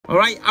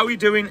Alright, how are we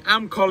doing?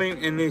 I'm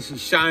Colin and this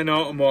is Shine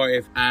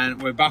Automotive,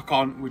 and we're back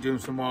on. We're doing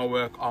some more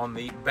work on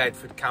the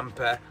Bedford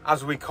camper,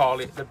 as we call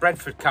it, the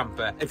Bedford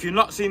camper. If you've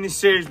not seen this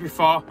series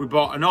before, we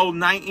bought an old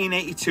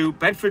 1982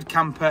 Bedford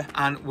camper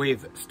and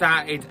we've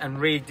started and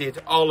redid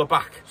all the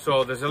back.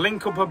 So there's a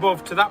link up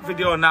above to that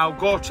video now.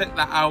 Go check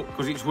that out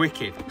because it's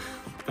wicked.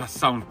 That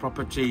sounds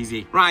proper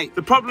cheesy. Right,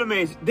 the problem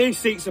is these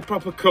seats are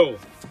proper cool.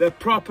 They're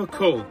proper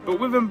cool, but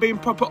with them being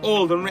proper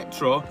old and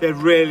retro, they're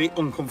really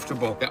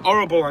uncomfortable. They're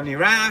horrible on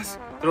your ass,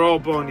 they're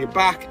horrible on your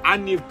back,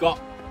 and you've got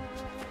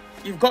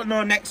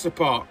no neck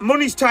support.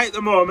 Money's tight at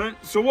the moment,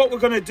 so what we're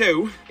gonna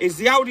do is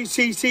the Audi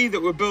TT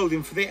that we're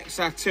building for the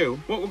XR2,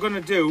 what we're gonna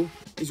do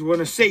is we're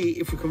gonna see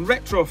if we can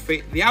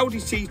retrofit the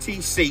Audi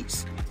TT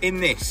seats in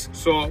this.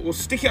 So we'll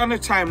stick it on a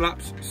time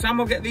lapse. Sam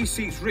will get these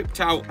seats ripped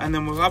out and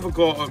then we'll have a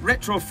go at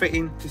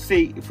retrofitting to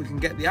see if we can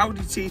get the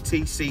Audi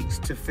TT seats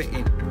to fit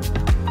in.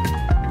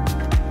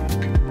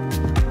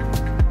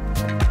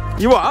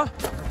 You are?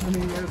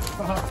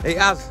 It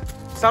has.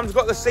 Sam's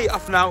got the seat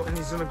off now and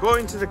he's going to go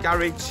into the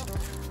garage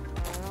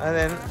and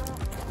then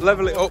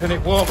level it up. And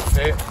it won't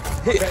fit.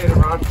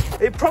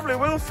 It probably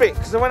will fit,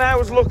 because when I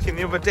was looking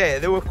the other day,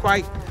 they were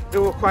quite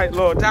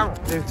low down.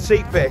 The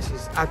seat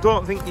bases, I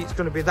don't think it's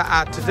going to be that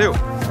hard to do.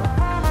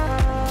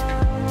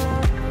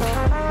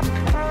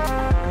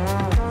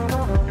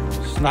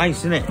 It's nice,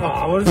 isn't it?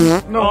 Oh,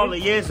 no. All the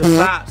years of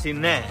parts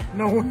in there.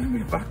 No wonder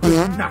my back was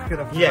knackered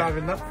after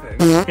driving that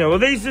thing. Yeah, well,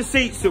 these are the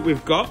seats that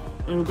we've got,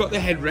 and we've got the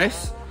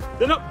headrests.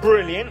 They're not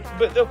brilliant,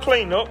 but they'll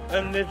clean up,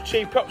 and they're a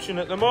cheap option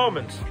at the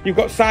moment. You've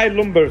got side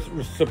lumbar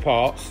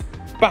supports,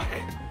 back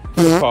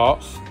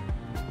supports.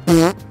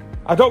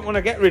 I don't want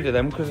to get rid of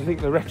them because I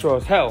think they're retro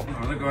as hell.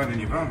 Oh, they're going in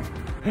your van.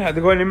 Yeah,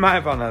 they're going in my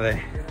van, are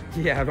they?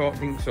 Yeah, I don't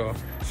think so.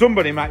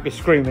 Somebody might be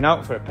screaming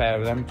out for a pair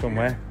of them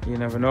somewhere. You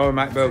never know, we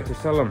might be able to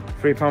sell them.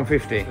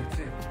 £3.50.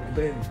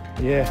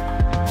 Yeah.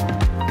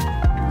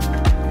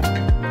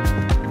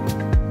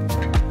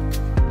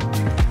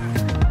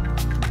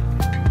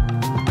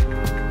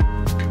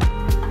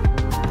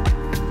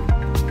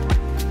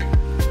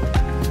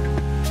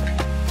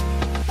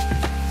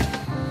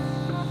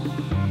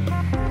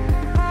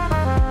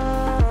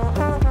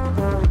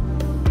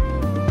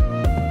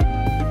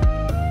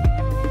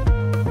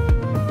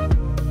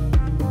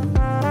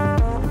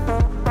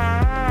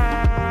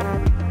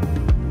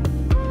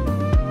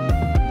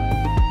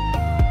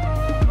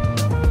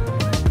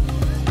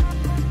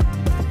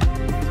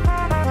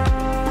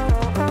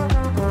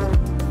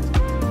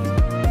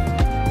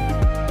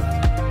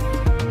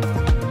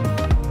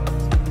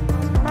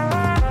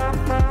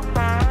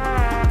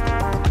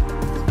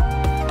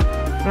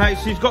 Right,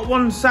 so he's got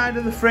one side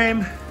of the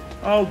frame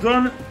all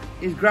done.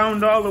 He's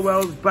ground all the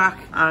welds back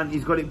and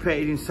he's got it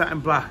painted in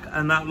satin black,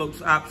 and that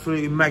looks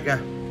absolutely mega.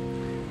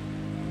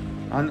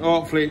 And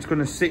hopefully it's going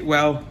to sit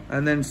well,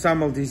 and then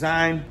Sam will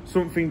design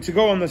something to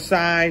go on the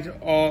side,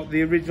 or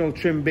the original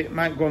trim bit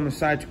might go on the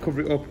side to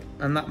cover it up,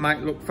 and that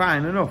might look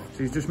fine enough. So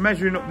he's just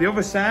measuring up the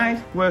other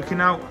side,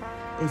 working out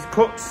his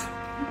cuts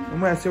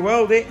and where to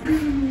weld it,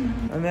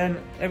 and then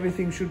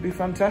everything should be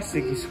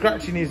fantastic. He's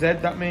scratching his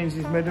head, that means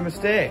he's made a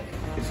mistake.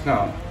 It's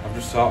not. I've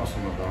just thought of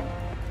something about.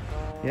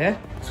 Yeah?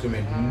 It's going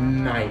to be a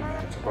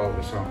nightmare to bolt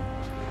this on.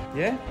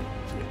 Yeah?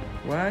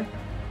 Why?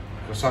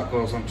 Because that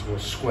goes onto a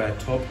square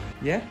tub.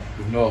 Yeah?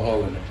 With no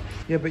hole in it.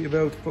 Yeah, but you'll be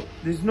able to put...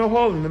 There's no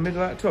hole in the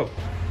middle of that tub?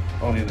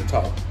 Only in the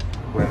top,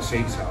 where the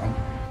seats are on.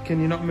 Can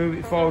you not move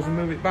it forwards and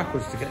move it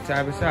backwards to get to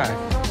either side?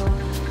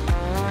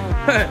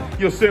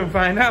 You'll soon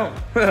find out.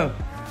 Well,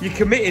 you're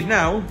committed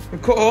now.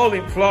 And cut a hole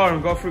in the floor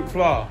and go through the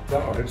floor.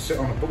 That or it'd sit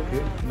on a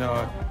bucket.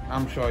 No,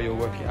 I'm sure you'll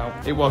work it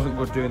out. It wasn't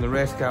good doing the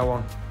race car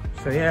one.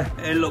 So yeah,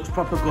 it looks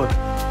proper good.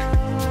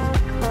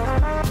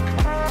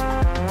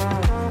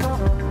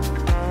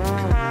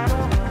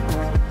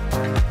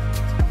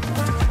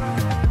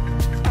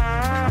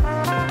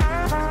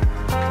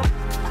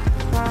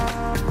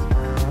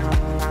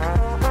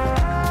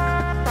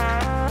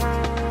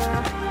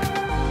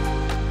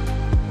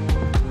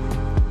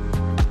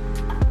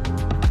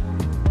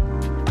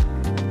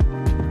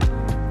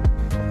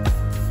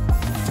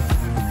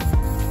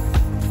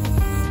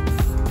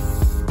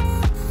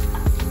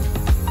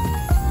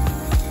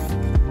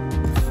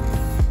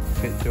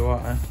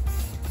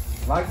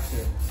 Likes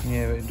it.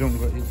 Yeah, but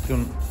it's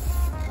done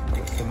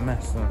it's a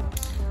mess though.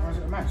 Why is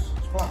it a mess?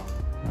 It's flat.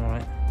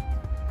 Alright.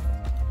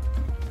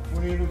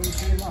 What are you going to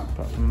see in that?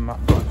 Apart from the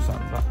mat box at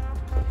the back.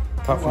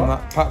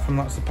 Apart from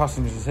that's the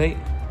passenger seat.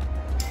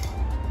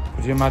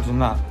 Could you imagine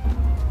that?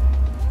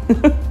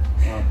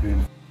 I've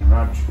been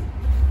raj.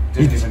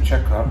 Didn't even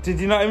check that. Did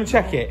you not even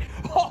check it?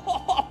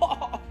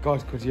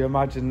 God, could you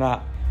imagine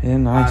that? Yeah,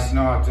 nice.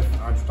 No, I just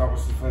thought it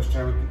was the first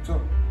chair we picked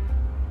up.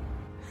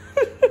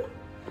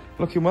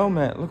 Looking well,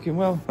 mate, looking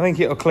well. I think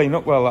it'll clean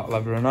up well, that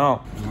leather and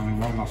all. There's only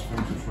one last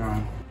thing to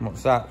try.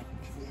 What's that?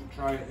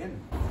 Try it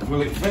in.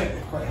 Will it fit?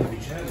 It's quite a heavy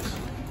chair, this.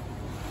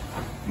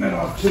 Then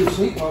I'll have 2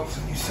 seat belts,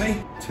 and you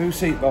see? 2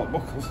 seat belt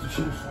buckles to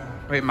choose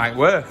from. Well, it might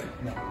work.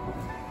 No.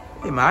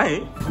 It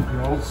might.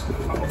 The old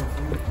school.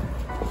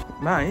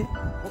 Might.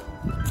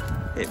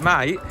 It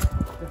might.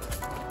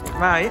 It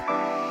might.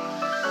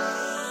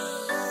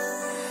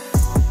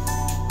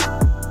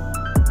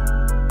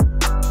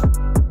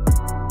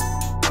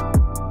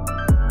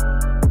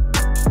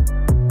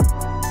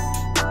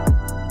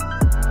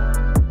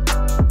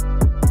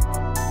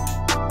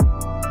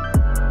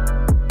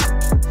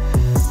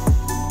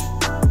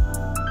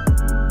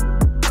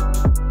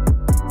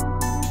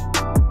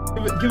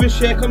 Give a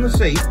shake on the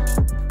seat.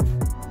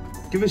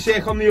 Give a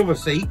shake on the other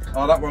seat.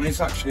 Oh, that one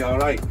is actually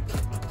alright.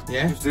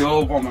 Yeah. It's the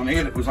old one on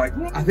here. It was like.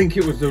 I think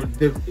it was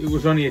it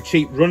was only a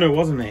cheap runner,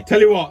 wasn't it? Tell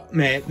you what,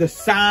 mate, the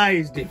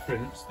size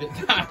difference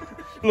that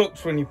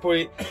looks when you put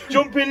it.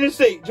 Jump in the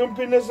seat. Jump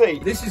in the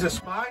seat. This is a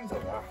spine for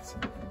that.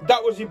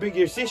 That was your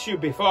biggest issue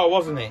before,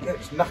 wasn't it? Yeah,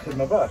 it's knackered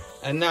my back.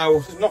 And now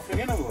there's nothing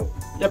in it.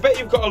 I bet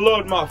you've got a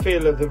load more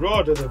feel of the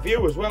road or the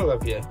view as well,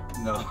 have you?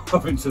 No,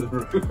 up into the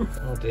roof.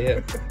 Oh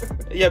dear.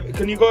 Yeah, but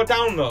can you go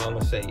down though on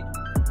the seat?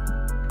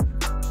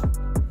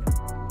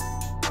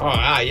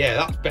 Oh, yeah,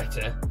 that's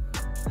better.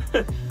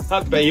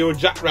 That's better. You were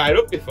jacked right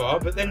up before,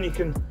 but then you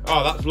can.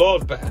 Oh, that's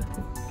loads better.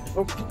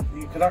 Look,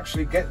 you can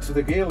actually get to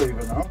the gear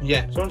lever now.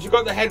 Yeah, so once you've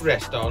got the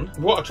headrest on,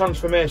 what a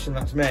transformation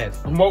that's made.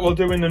 And what we'll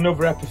do in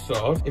another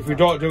episode, if we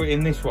don't do it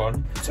in this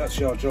one, that's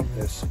your job,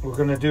 this. We're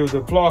going to do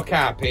the floor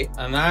carpet,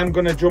 and I'm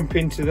going to jump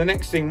into the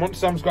next thing. Once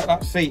Sam's got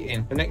that seat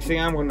in, the next thing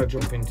I'm going to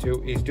jump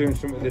into is doing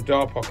some of the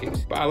door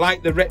pockets. But I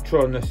like the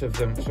retro-ness of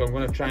them, so I'm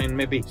going to try and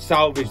maybe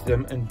salvage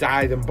them and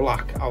dye them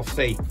black, I'll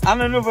see.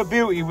 And another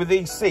beauty with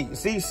these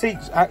seats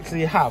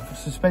actually have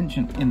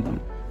suspension in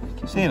them. Can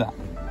you see that?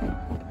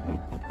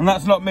 And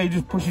that's not me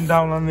just pushing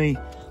down on the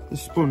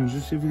sponge.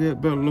 Just see if we get a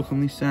better look on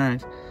this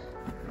side.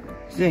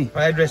 See,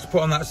 my headrest to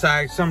put on that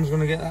side. Sam's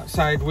going to get that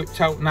side whipped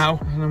out now,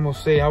 and then we'll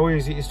see how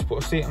easy it is to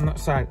put a seat on that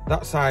side.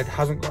 That side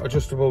hasn't got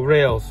adjustable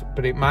rails,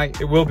 but it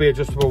will be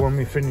adjustable when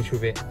we finish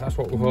with it. That's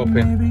what we're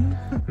hoping.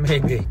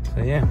 Maybe.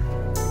 So yeah.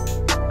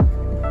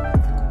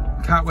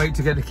 Can't wait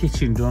to get the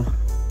kitchen done.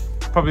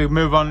 Probably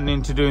move on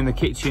into doing the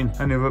kitchen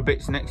and other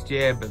bits next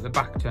year, but the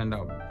back turned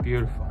out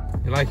beautiful.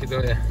 You like it,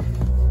 don't you?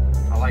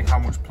 I like how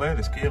much play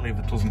this gear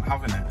lever doesn't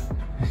have in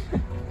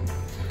it.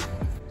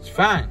 It's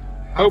fine.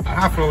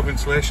 Half roll of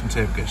insulation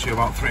tape gets you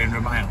about 300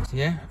 miles.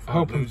 Yeah,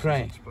 hope and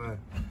pray.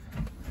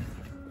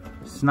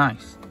 It's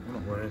nice. I'm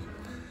not worried.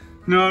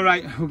 No,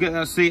 right, we'll get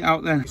that seat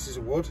out then. This is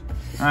a wood.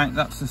 Right,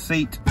 that's the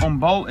seat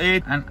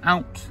unbolted and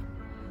out,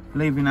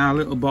 leaving our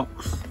little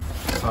box.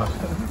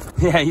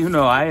 Yeah, you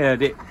know, I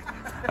heard it.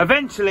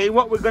 Eventually,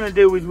 what we're going to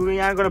do is we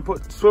are going to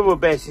put swivel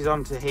bases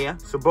onto here,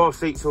 so both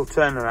seats will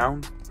turn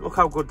around. Look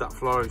how good that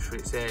floor is for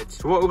its age.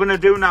 So what we're going to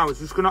do now is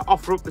just going to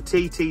offer up the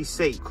TT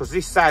seat, because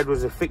this side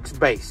was a fixed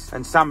base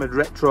and Sam had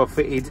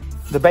retrofitted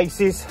the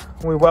bases.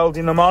 We're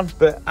welding them on,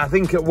 but I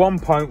think at one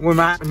point we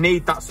might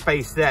need that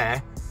space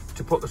there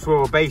to put the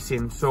swivel base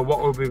in. So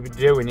what we'll be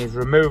doing is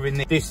removing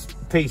this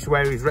piece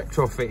where he's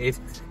retrofitted,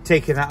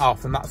 taking that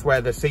off, and that's where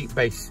the seat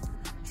base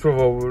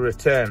swivel will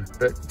return.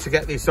 But to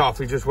get this off,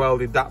 we just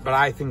welded that. But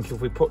I think if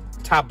we put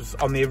tabs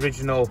on the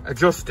original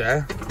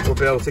adjuster, we'll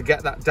be able to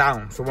get that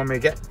down. So when we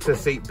get to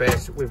seat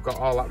base, we've got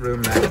all that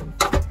room there.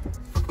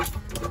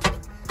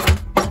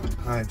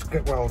 Right, just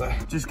get welder.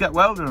 Just get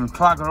welder and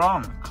clagger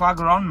on.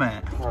 Clagger on,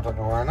 mate. I don't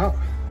know why not.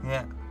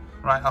 Yeah.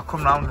 Right, I'll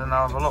come round and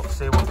I'll have a look,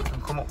 see what we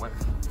can come up with.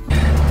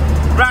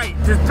 Right,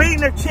 there's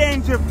been a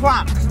change of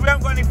plan because we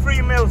haven't got any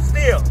 3mm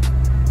steel.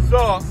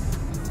 So,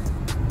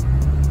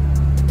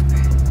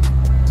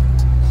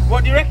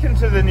 what do you reckon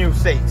to the new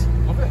seat?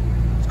 Love it.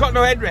 It's got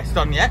no headrest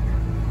on yet.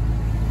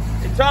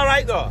 It's all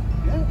right though.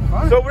 Yeah,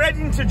 fine. So we're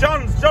heading to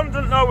John's. John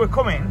doesn't know we're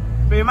coming,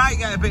 but he might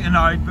get a bit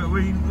annoyed, but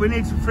we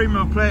need some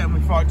 3mm plate, and we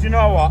thought, do you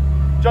know what?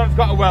 John's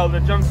got a welder,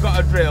 John's got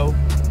a drill.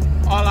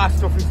 All our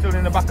stuff is still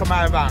in the back of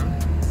my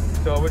van.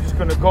 So we're just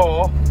gonna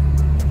go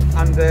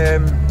and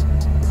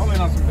Colin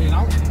hasn't been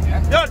out in it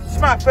yet. no, it's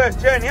my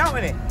first journey out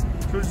in it.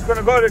 So we're just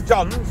gonna go to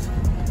John's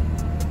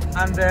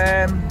and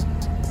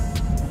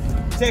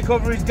take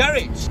over his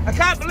garage. I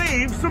can't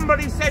believe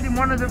somebody said in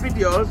one of the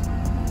videos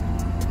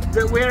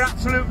that we're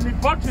absolutely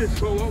bodgers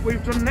for what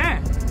we've done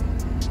there.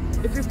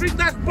 If you think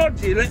that's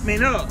bodgy, let me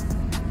know.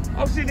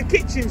 Obviously the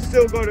kitchen's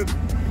still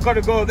got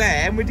to go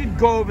there, and we did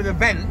go over the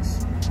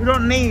vents. We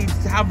don't need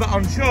to have that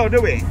on show,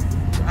 do we?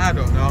 I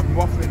don't know, I'm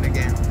waffling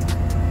again.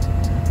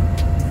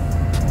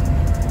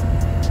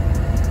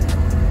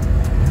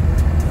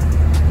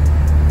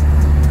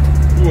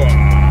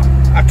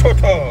 A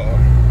toto.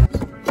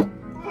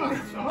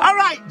 All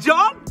right,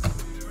 John.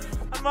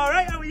 I'm all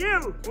right. How are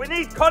you? We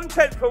need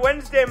content for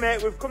Wednesday,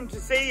 mate. We've come to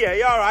see you.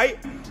 You all right?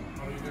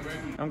 How are you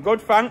doing? I'm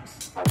good,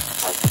 thanks.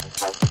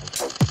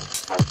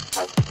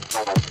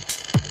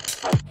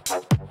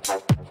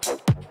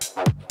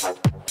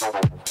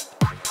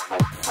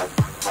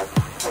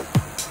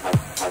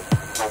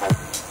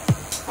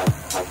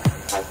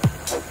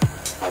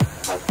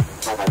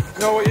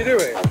 You know what you're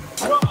doing?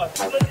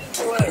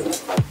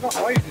 Not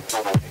lazy.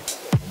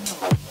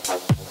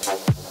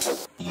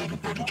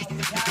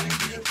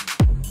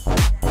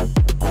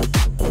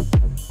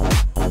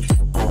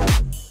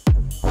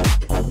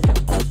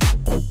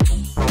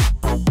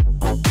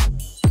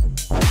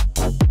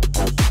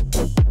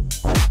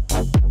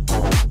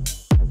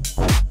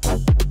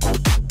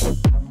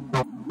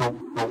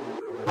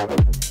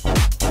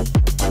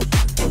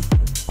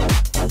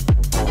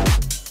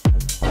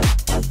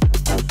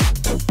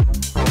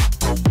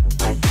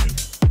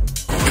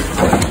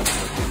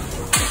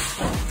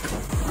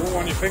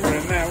 finger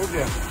in there, would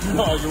you?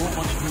 No, you won't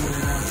want to do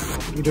it now.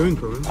 What are you doing,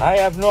 Truan? I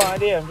have no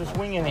idea, I'm just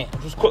winging it. I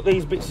just cut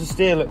these bits of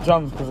steel at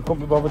John's because I couldn't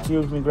be bothered to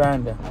use my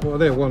grinder. What are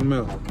they, 1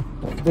 mil?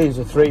 These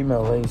are 3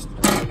 mil, these.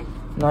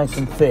 Nice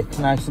and thick,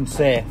 nice and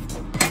safe.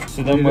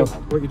 So then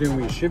What are you doing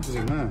with your shivs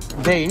in there?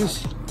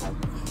 These?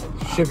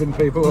 Shivving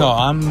people No, up?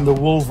 I'm the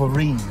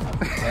Wolverine.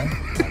 Yeah?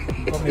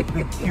 Got me a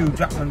big Hugh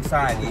Jackman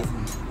side here.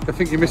 I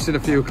think you're missing a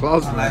few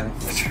claws, man.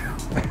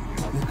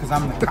 Because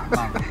I'm the cat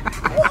man.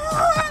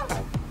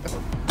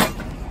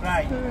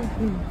 Right.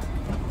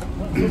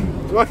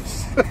 What?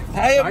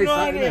 I have Nice, no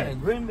that, idea.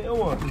 innit? Green bit of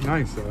wood.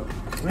 Nice, though.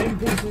 Green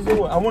pieces of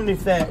wood. I wonder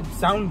if they're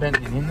sound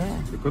bending in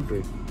there. It could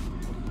be.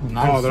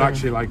 Nice, Oh, they're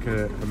actually like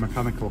a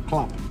mechanical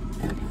clap.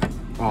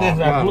 Oh, There's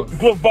well, a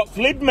glove box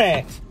lid,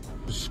 mate.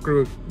 just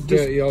screw a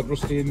dirty old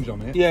rusty hinge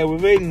on it. Yeah,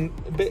 we've been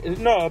a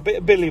bit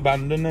of billy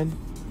band and then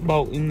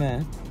bolt in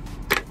there.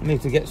 I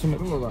need to get some.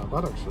 Doesn't look that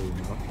bad, actually, you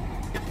know.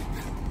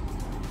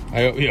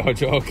 I hope you're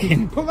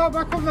joking. Put that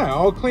back on there,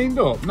 all cleaned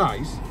up,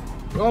 nice.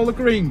 All the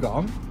green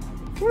gone.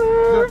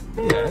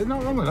 Yeah,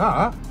 not wrong with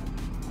that.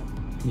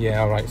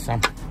 Yeah, alright,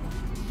 Sam.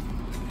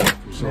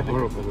 It's so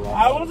horrible. That.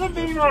 I wasn't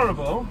being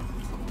horrible.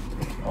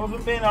 I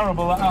wasn't being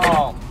horrible at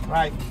all.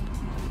 Right.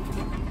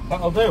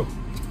 That'll do.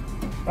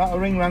 That'll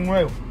ring rang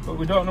roo. But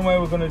we don't know where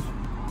we're going to...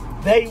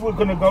 They were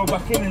going to go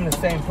back in the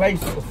same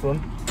place at the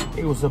front.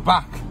 It was the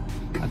back.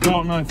 I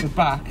don't know if the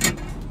back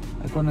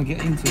are going to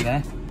get into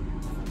there.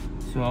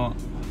 So...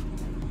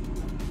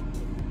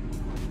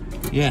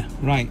 Yeah,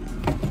 right.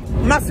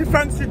 Massive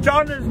thanks to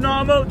John as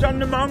normal, John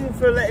the Mong,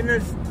 for letting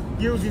us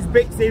use his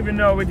bits even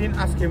though we didn't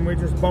ask him, we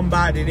just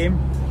bombarded him.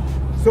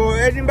 So we're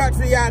heading back to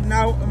the yard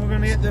now and we're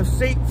going to get the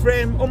seat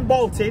frame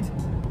unbolted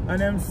and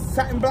then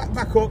satin black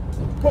back up,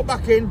 put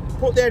back in,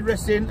 put the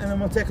headrest in and then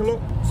we'll take a look,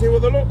 see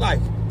what they look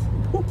like.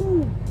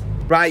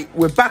 Right,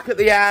 we're back at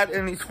the yard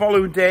and it's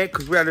following day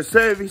because we had a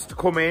service to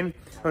come in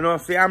and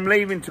obviously I'm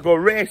leaving to go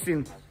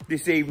racing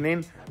this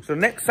evening. So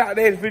next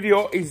Saturday's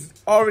video is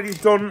already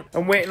done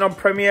and waiting on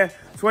premiere.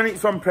 So when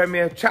it's on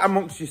premiere, chat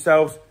amongst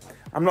yourselves.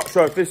 I'm not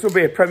sure if this will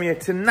be a premiere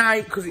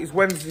tonight because it's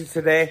Wednesday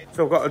today.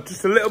 So I've got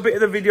just a little bit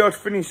of the video to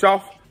finish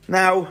off.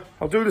 Now,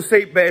 I'll do the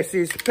seat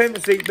bases, paint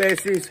the seat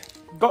bases.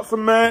 Got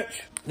some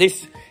merch.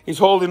 This is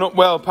holding up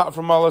well apart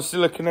from all the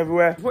silicone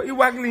everywhere. What are you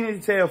waggling your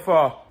tail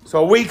for? So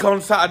a week on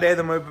Saturday,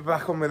 then we'll be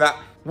back on with that.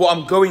 What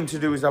I'm going to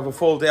do is have a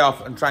full day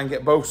off and try and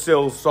get both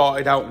sills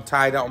sorted out and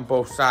tied out on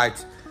both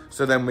sides.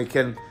 So then we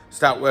can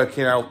start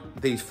working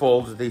out these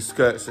folds of these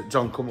skirts that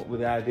John come up with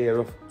the idea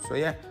of. So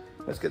yeah,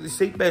 let's get the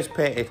seat base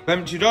painted. I've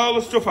emptied all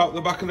the stuff out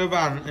the back of the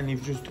van and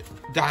you've just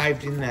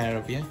dived in there,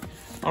 have you?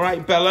 All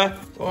right, Bella.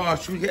 Oh,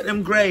 should we get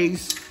them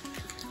greys?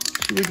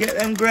 Should we get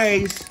them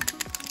greys?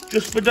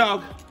 Just for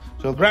dog.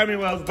 So primary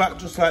well's back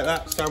just like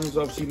that. Sam's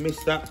obviously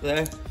missed that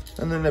there.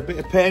 And then a bit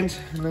of paint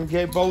and then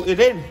get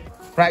bolted in.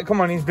 Right, come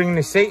on, he's bringing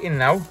the seat in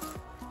now.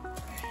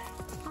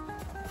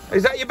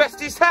 Is that your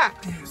bestie's hat?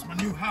 Yeah, it's my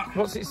new hat.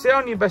 What's it say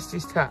on your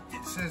bestie's hat?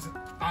 It says,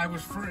 I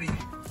was free.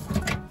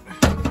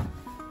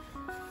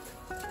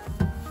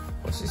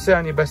 What's it say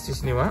on your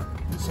bestie's new hat?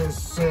 It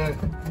says,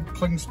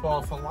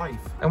 Klingspor for life.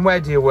 And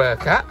where do you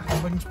work at?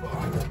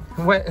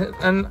 Klingspor.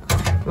 And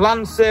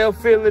land sale,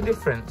 feel the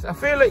difference? I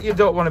feel like you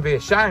don't want to be a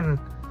shine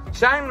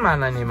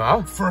man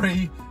anymore.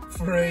 Free. It's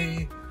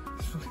free,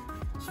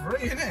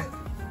 isn't it?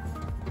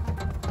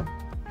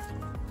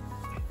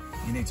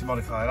 You need to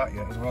modify that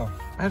yet as well.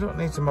 I don't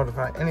need to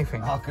modify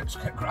anything. I'll just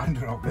get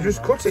grinder up.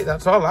 Just cut it,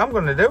 that's all I'm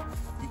going to do.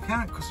 You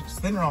can't because it's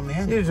thinner on the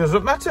end. It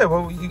doesn't matter.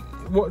 Well,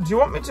 what do you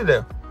want me to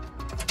do?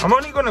 I'm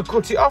only going to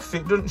cut it off so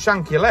it doesn't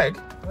shank your leg.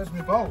 Where's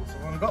my bolts?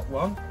 I've only got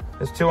one.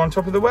 There's 2 on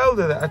top of the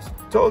welder that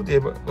I told you,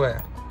 but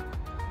where?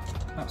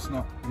 That's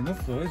not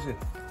enough though, is it?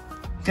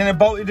 Then I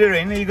bolted her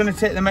in. Are you going to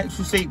take them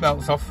extra seat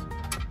belts off?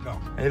 No.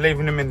 Are you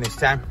leaving them in this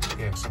time?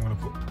 Yes, I'm going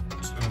to put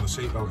another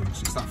seat belt in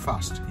because it's that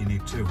fast. You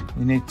need 2.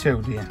 You need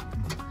 2, do you?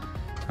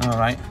 All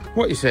right.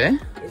 What you say?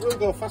 It will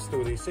go faster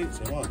with these seats,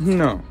 it won't.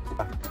 No.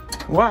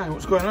 Why?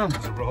 What's going on?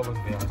 There's a rolling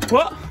behind.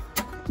 What?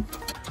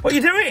 What are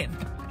you doing?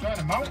 I'm trying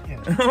to mount you.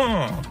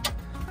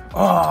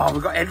 Oh,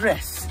 we've got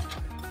headrests.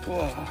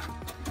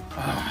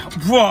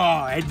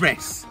 Whoa,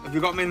 headrests. Have you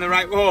got me in the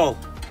right wall?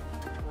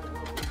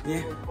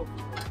 Yeah.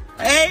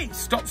 Hey,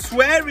 stop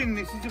swearing.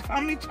 This is a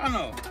family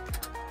channel.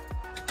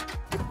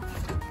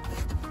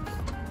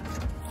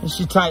 Is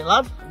she tight,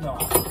 lad? No.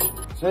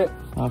 That's it.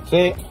 That's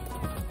it.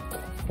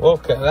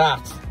 Look at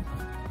that.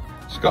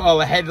 It's got all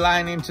the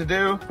headlining to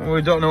do.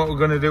 We don't know what we're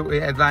going to do with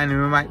the headlining.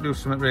 We might do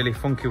something really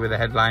funky with the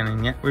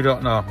headlining yet. We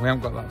don't know. We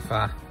haven't got that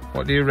far.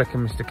 What do you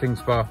reckon, Mr.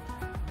 Klingspor?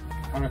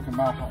 I reckon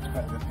my hat's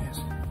better than his.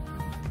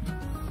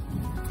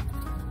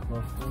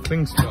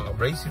 Klingspor,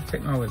 abrasive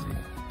technology.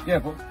 Yeah,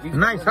 but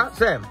nice hat,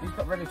 Sam. He's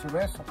got ready to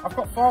race. I've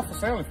got 4 for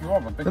sale if you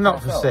want them. They're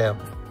not for sale.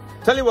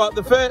 Tell you what,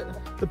 the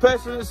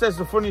person that says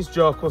the funniest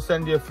joke will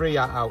send you a free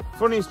hat out.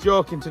 Funniest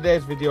joke in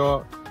today's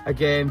video,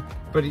 again,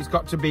 but it's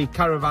got to be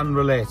caravan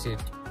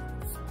related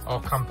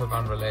or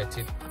campervan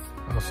related,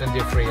 and we'll send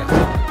you a free hat.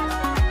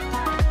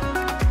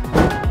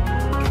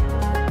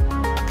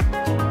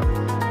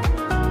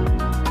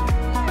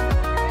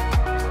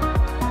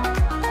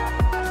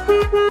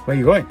 Where are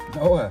you going?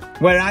 Nowhere.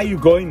 Where are you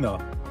going though?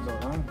 I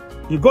don't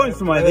know. You're going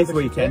somewhere this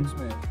weekend. Takes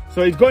me.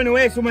 So he's going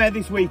away somewhere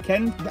this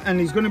weekend and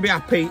he's going to be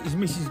happy. His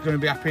missus is going to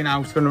be happy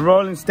now. He's going to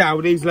roll and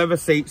style these leather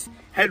seats,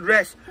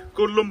 headrest,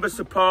 good lumbar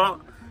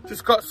support.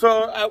 Just got to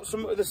sort out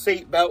some of the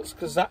seat belts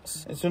because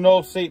it's an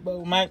old seat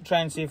belt. We might try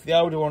and see if the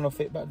Audi one will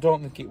fit, but I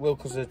don't think it will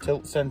because of the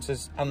tilt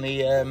sensors and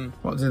the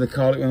what do they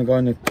call it when they go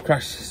in the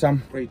crash,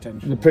 Sam?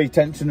 Pretension. The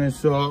pretensioners.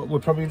 So we're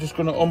probably just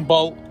going to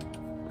unbolt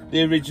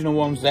the original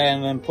ones there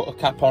and then put a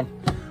cap on.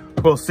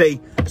 We'll see.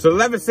 So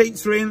leather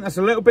seats are in. That's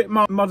a little bit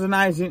more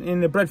modernising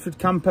in the Bedford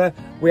camper.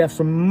 We have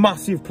some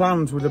massive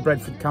plans with the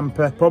Bedford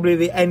camper. Probably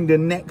the end of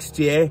next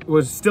year.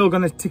 We're still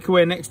going to tick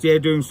away next year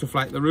doing stuff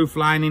like the roof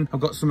lining. I've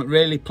got something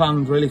really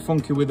planned, really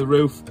funky with the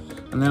roof.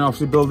 And then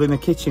obviously building a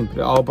kitchen. It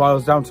all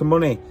boils down to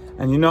money.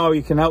 And you know,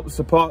 you can help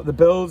support the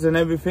builds and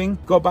everything.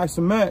 Go buy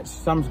some merch.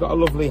 Sam's got a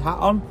lovely hat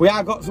on. We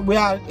are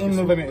in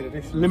the limited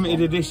edition.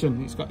 Limited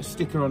edition. It's got a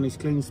sticker on his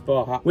clean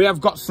sport hat. We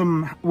have got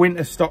some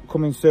winter stock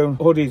coming soon.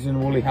 Hoodies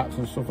and woolly hats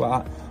and stuff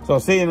like that. So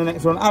I'll see you in the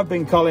next one. I've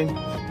been Colin.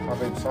 I've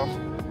been Sam.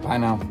 Bye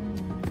now.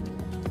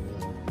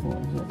 What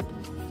is it?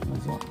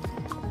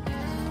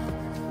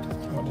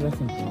 What do you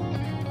reckon?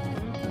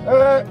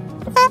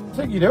 I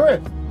think you do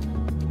it.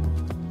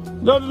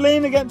 Don't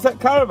lean against that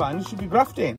caravan. You should be grafting.